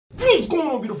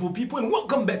going on, beautiful people, and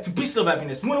welcome back to Peace, Love,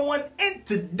 Happiness 101. And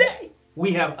today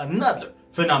we have another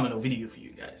phenomenal video for you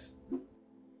guys.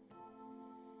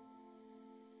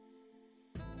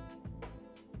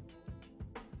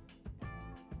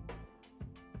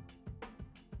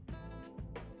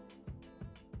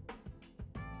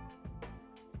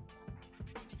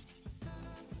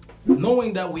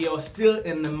 Knowing that we are still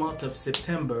in the month of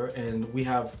September and we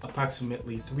have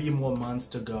approximately 3 more months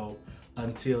to go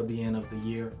until the end of the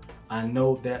year, I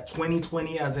know that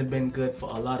 2020 hasn't been good for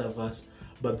a lot of us,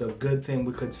 but the good thing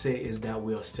we could say is that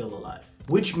we are still alive.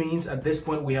 Which means at this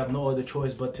point we have no other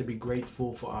choice but to be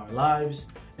grateful for our lives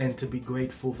and to be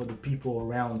grateful for the people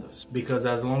around us. Because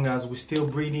as long as we're still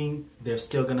breathing, there's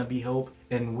still gonna be hope,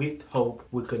 and with hope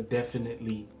we could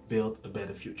definitely build a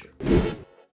better future.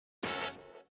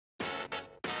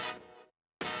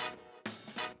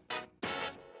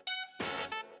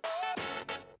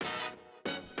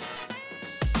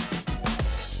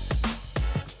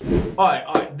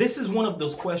 Alright, this is one of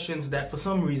those questions that for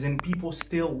some reason people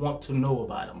still want to know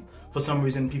about them. For some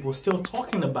reason people still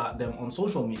talking about them on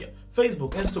social media.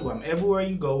 Facebook, Instagram, everywhere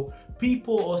you go,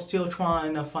 people are still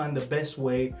trying to find the best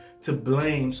way to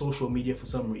blame social media for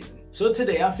some reason. So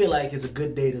today I feel like it's a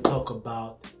good day to talk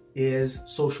about, is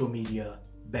social media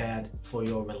bad for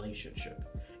your relationship?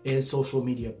 Is social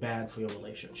media bad for your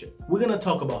relationship? We're gonna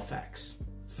talk about facts.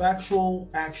 Factual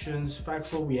actions,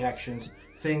 factual reactions,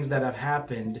 things that have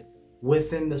happened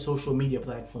within the social media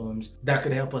platforms that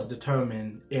could help us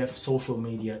determine if social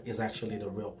media is actually the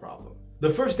real problem. The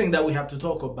first thing that we have to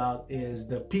talk about is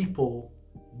the people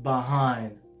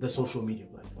behind the social media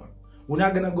platform. We're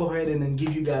not gonna go ahead and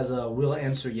give you guys a real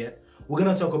answer yet. We're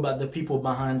gonna talk about the people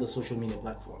behind the social media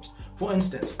platforms. For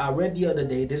instance, I read the other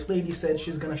day, this lady said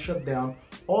she's gonna shut down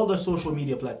all the social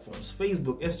media platforms,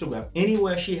 Facebook, Instagram,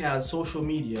 anywhere she has social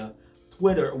media,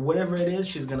 Twitter, whatever it is,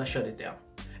 she's gonna shut it down.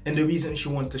 And the reason she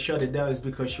wants to shut it down is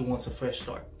because she wants a fresh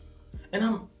start. And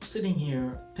I'm sitting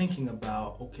here thinking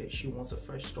about, okay, she wants a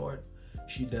fresh start.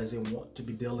 She doesn't want to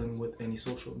be dealing with any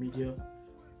social media.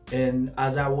 And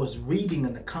as I was reading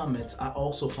in the comments, I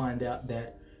also find out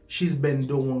that she's been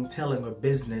telling her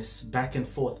business back and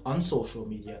forth on social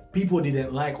media. People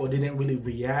didn't like or didn't really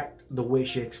react the way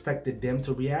she expected them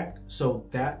to react. So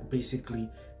that basically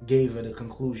gave her the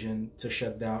conclusion to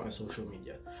shut down her social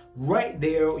media. Right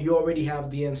there, you already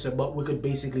have the answer, but we could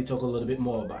basically talk a little bit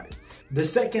more about it. The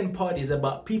second part is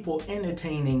about people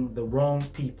entertaining the wrong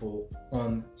people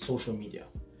on social media.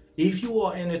 If you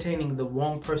are entertaining the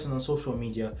wrong person on social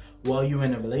media while you're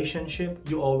in a relationship,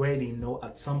 you already know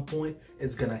at some point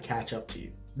it's gonna catch up to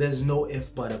you. There's no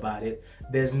if but about it.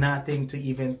 There's nothing to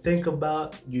even think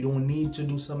about. You don't need to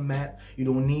do some math. You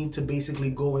don't need to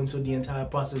basically go into the entire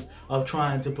process of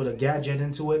trying to put a gadget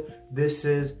into it. This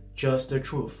is just the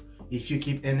truth. If you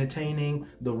keep entertaining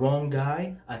the wrong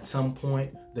guy, at some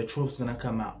point the truth's gonna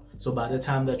come out. So by the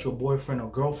time that your boyfriend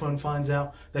or girlfriend finds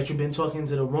out that you've been talking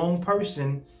to the wrong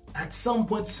person, at some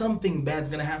point something bad's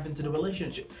gonna happen to the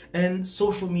relationship. And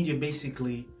social media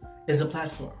basically is a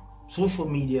platform. Social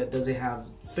media doesn't have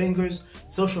fingers,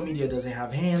 social media doesn't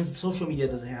have hands, social media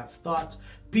doesn't have thoughts.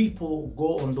 People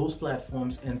go on those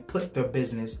platforms and put their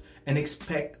business and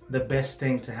expect the best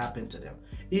thing to happen to them.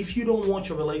 If you don't want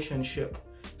your relationship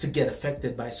to get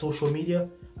affected by social media,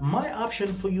 my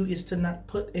option for you is to not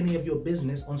put any of your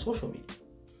business on social media.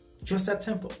 Just that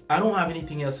simple. I don't have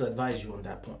anything else to advise you on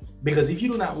that point. Because if you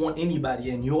do not want anybody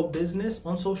in your business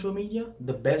on social media,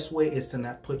 the best way is to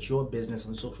not put your business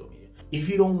on social media. If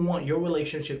you don't want your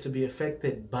relationship to be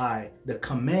affected by the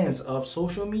commands of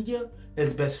social media,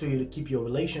 it's best for you to keep your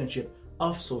relationship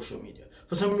off social media.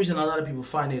 For some reason, a lot of people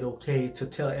find it okay to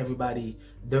tell everybody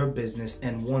their business,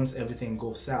 and once everything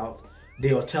goes south,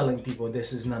 they are telling people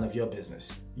this is none of your business.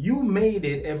 You made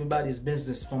it everybody's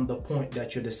business from the point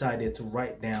that you decided to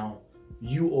write down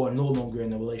you are no longer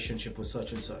in a relationship with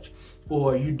such and such,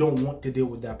 or you don't want to deal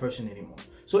with that person anymore.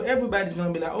 So everybody's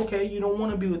gonna be like, okay, you don't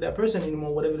want to be with that person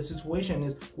anymore, whatever the situation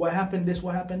is. What happened this,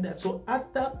 what happened that? So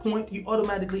at that point, you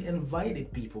automatically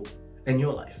invited people in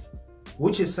your life,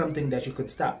 which is something that you could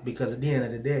stop, because at the end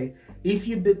of the day, if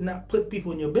you did not put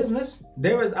people in your business,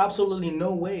 there is absolutely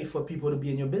no way for people to be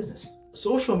in your business.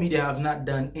 Social media have not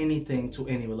done anything to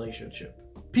any relationship.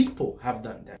 People have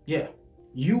done that. Yeah.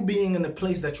 You being in a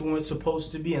place that you weren't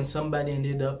supposed to be, and somebody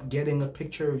ended up getting a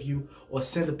picture of you or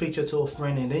sent a picture to a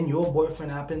friend, and then your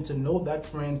boyfriend happened to know that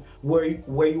friend where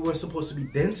you were supposed to be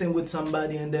dancing with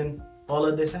somebody, and then all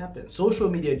of this happened. Social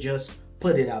media just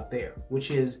put it out there,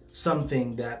 which is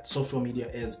something that social media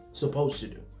is supposed to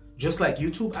do. Just like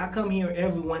YouTube, I come here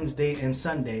every Wednesday and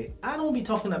Sunday. I don't be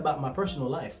talking about my personal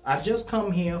life. I just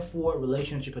come here for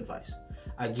relationship advice.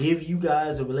 I give you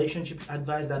guys a relationship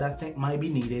advice that I think might be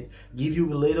needed, give you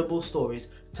relatable stories,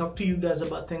 talk to you guys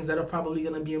about things that are probably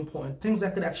going to be important, things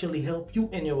that could actually help you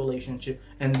in your relationship,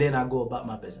 and then I go about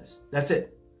my business. That's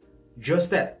it. Just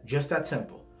that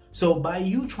simple. So by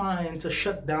you trying to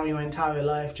shut down your entire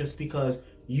life just because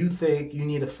you think you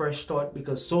need a fresh start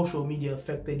because social media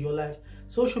affected your life,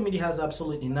 social media has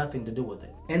absolutely nothing to do with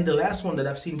it. And the last one that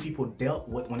I've seen people dealt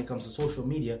with when it comes to social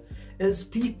media is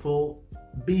people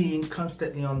being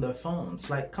constantly on their phones.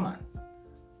 Like, come on.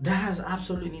 That has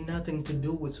absolutely nothing to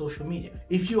do with social media.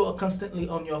 If you are constantly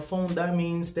on your phone, that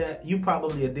means that you're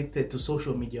probably addicted to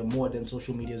social media more than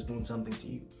social media is doing something to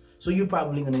you. So you're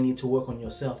probably going to need to work on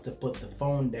yourself to put the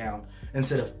phone down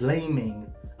instead of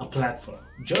blaming a platform.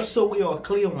 Just so we are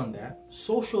clear on that,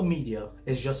 social media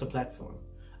is just a platform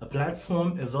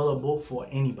available for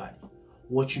anybody.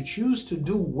 What you choose to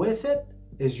do with it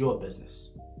is your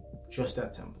business. Just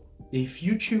that simple. If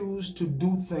you choose to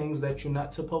do things that you're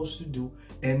not supposed to do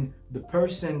and the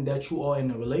person that you are in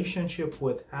a relationship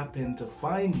with happen to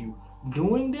find you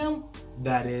doing them,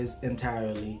 that is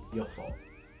entirely your fault.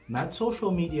 Not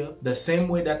social media. The same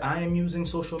way that I am using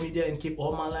social media and keep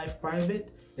all my life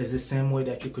private is the same way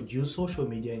that you could use social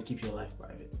media and keep your life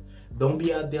private. Don't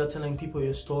be out there telling people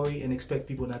your story and expect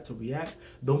people not to react.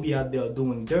 Don't be out there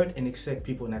doing dirt and expect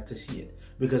people not to see it.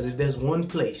 Because if there's one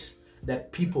place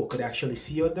that people could actually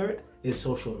see your dirt, is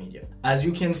social media. As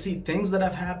you can see, things that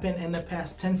have happened in the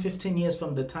past 10-15 years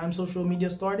from the time social media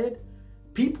started,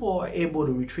 people are able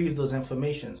to retrieve those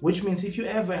informations, which means if you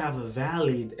ever have a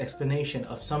valid explanation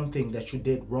of something that you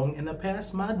did wrong in the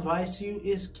past, my advice to you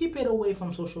is keep it away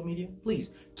from social media. Please,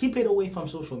 keep it away from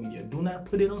social media. Do not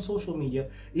put it on social media.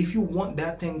 If you want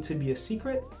that thing to be a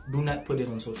secret, do not put it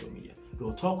on social media.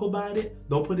 Don't talk about it.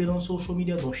 Don't put it on social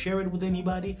media. Don't share it with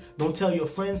anybody. Don't tell your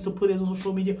friends to put it on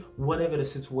social media. Whatever the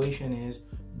situation is,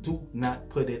 do not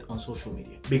put it on social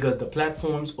media. Because the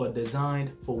platforms are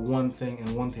designed for one thing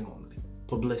and one thing only.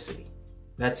 Publicity.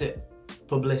 That's it.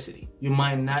 Publicity. You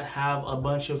might not have a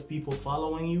bunch of people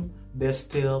following you. There's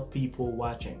still people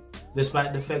watching.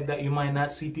 Despite the fact that you might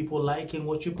not see people liking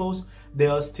what you post, there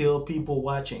are still people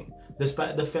watching.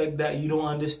 Despite the fact that you don't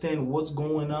understand what's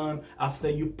going on after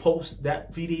you post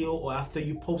that video or after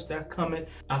you post that comment,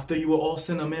 after you were all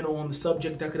sentimental on the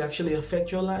subject that could actually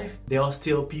affect your life, there are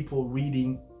still people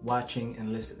reading, watching,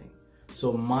 and listening.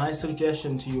 So my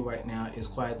suggestion to you right now is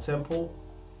quite simple.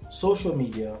 Social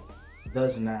media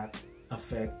does not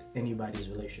affect anybody's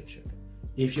relationship.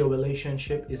 If your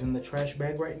relationship is in the trash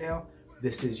bag right now,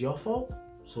 this is your fault.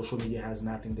 Social media has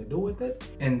nothing to do with it.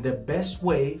 And the best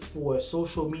way for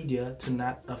social media to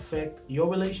not affect your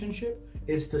relationship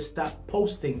is to stop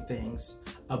posting things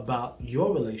about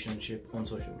your relationship on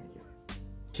social media.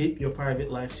 Keep your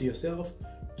private life to yourself.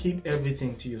 Keep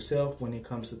everything to yourself when it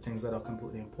comes to things that are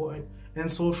completely important. And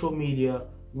social media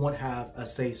won't have a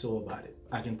say-so about it.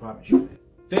 I can promise you that.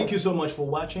 Thank you so much for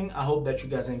watching. I hope that you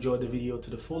guys enjoyed the video to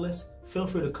the fullest. Feel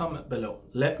free to comment below.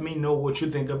 Let me know what you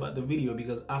think about the video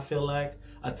because I feel like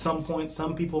at some point,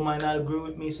 some people might not agree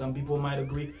with me. Some people might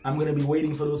agree. I'm going to be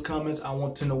waiting for those comments. I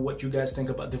want to know what you guys think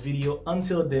about the video.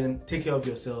 Until then, take care of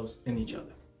yourselves and each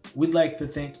other. We'd like to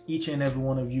thank each and every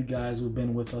one of you guys who've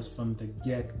been with us from the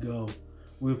get-go.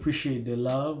 We appreciate the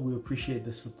love. We appreciate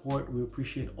the support. We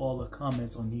appreciate all the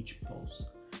comments on each post.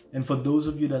 And for those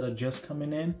of you that are just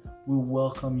coming in, we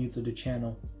welcome you to the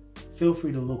channel. Feel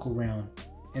free to look around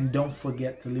and don't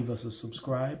forget to leave us a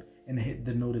subscribe and hit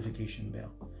the notification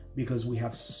bell because we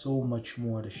have so much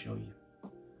more to show you.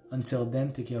 Until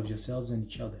then, take care of yourselves and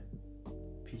each other.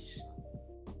 Peace.